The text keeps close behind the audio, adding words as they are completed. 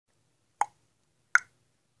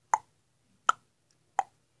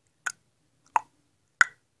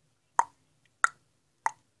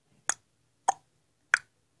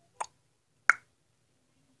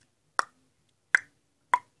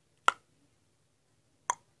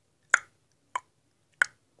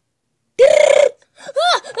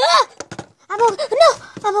No,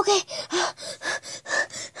 I'm okay.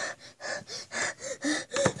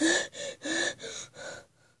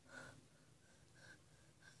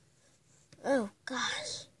 Oh,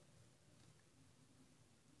 gosh.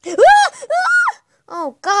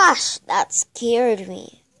 Oh, gosh, that scared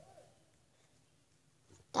me.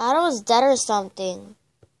 Thought I was dead or something.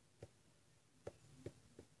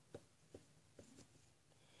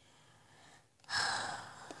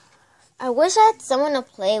 I wish I had someone to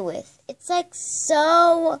play with. It's like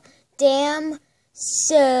so damn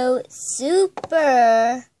so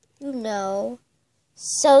super,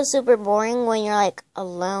 so super boring when you're like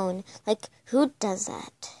alone. Like, who does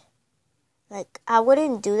that? Like, I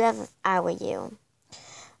wouldn't do that if I were you.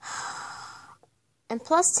 And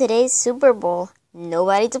plus, today's Super Bowl.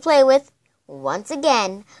 Nobody to play with. Once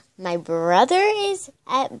again, my brother is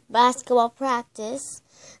at basketball practice.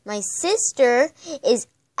 My sister is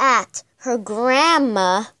at her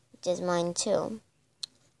grandma, which is mine too.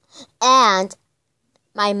 And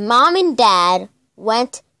my mom and dad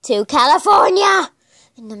went to California.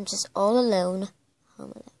 And I'm just all alone.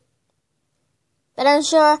 Home alone. But I'm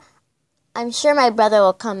sure my brother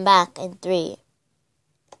will come back in 3.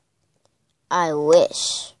 I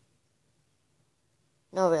wish.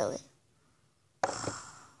 No, really.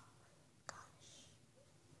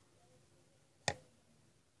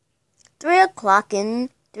 3 o'clock in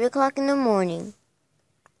the morning.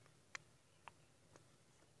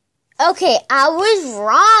 Okay, I was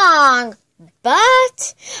wrong,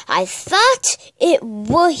 but I thought he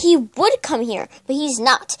would come here, but he's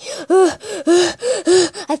not.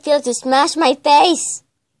 I feel to smash my face,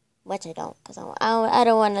 which I don't, because I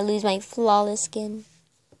don't want to lose my flawless skin.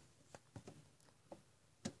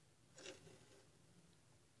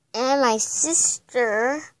 And my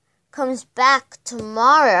sister comes back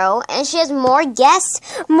tomorrow, and she has more guests,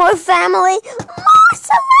 more family, more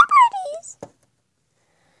celebrities.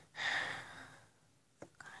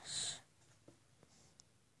 Gosh.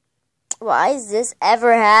 Why has this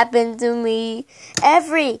ever happened to me?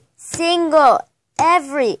 Every single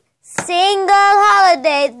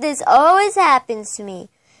holiday, this always happens to me.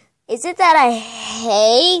 Is it that I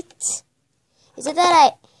hate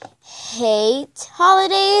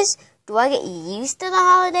holidays? Do I get used to the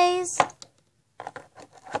holidays?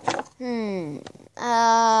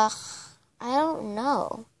 I don't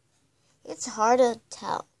know. It's hard to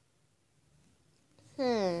tell.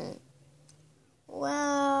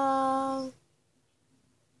 Well...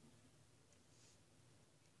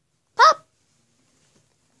 Pop!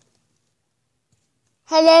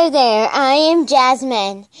 Hello there, I am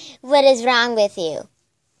Jasmine. What is wrong with you?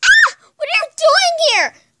 Ah! What are you doing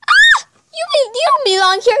here? You don't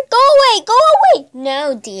belong here. Go away. Go away.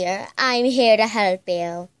 No, dear. I'm here to help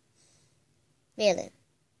you. Really.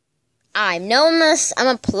 I'm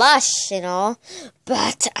a plush and all,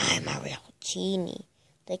 but I'm a real genie.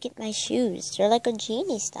 Look at my shoes. They're like a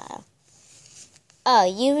genie style. Oh,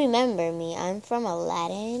 you remember me. I'm from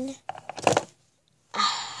Aladdin.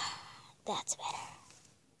 That's better.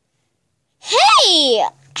 Hey!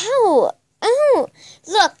 Ow! Ow!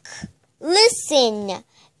 Look. Listen.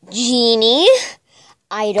 Genie,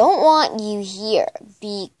 I don't want you here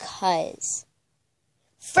because,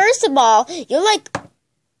 first of all, you're like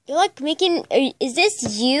making, is this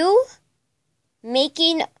you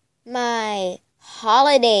making my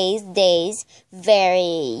holidays days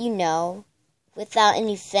very, without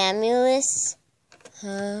any familyless?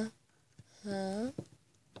 Huh? No,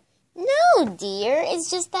 dear, it's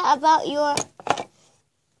just that about your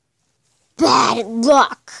bad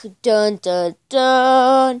luck. Dun, dun,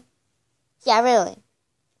 dun. Yeah, really.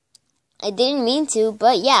 I didn't mean to,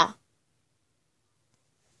 but yeah.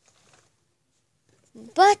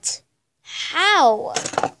 But how?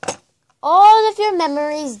 All of your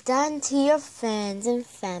memories done to your friends and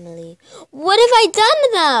family. What have I done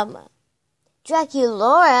to them?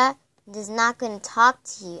 Draculaura is not going to talk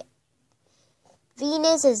to you.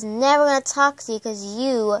 Venus is never going to talk to you because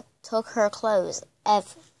you took her clothes.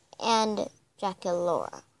 And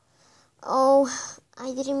Draculaura. Oh,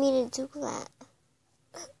 I didn't mean to do that.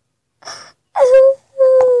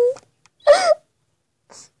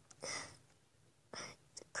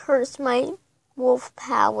 To curse my wolf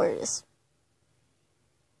powers.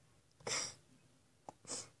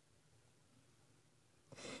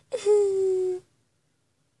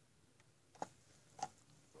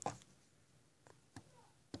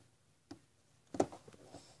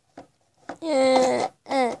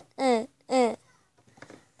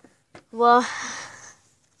 Well,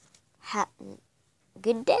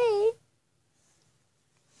 good day.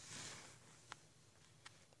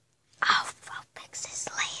 I'll fix this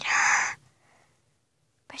later.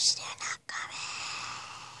 But they're not coming.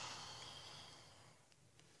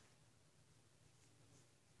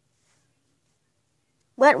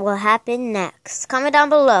 What will happen next? Comment down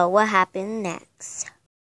below what happened next.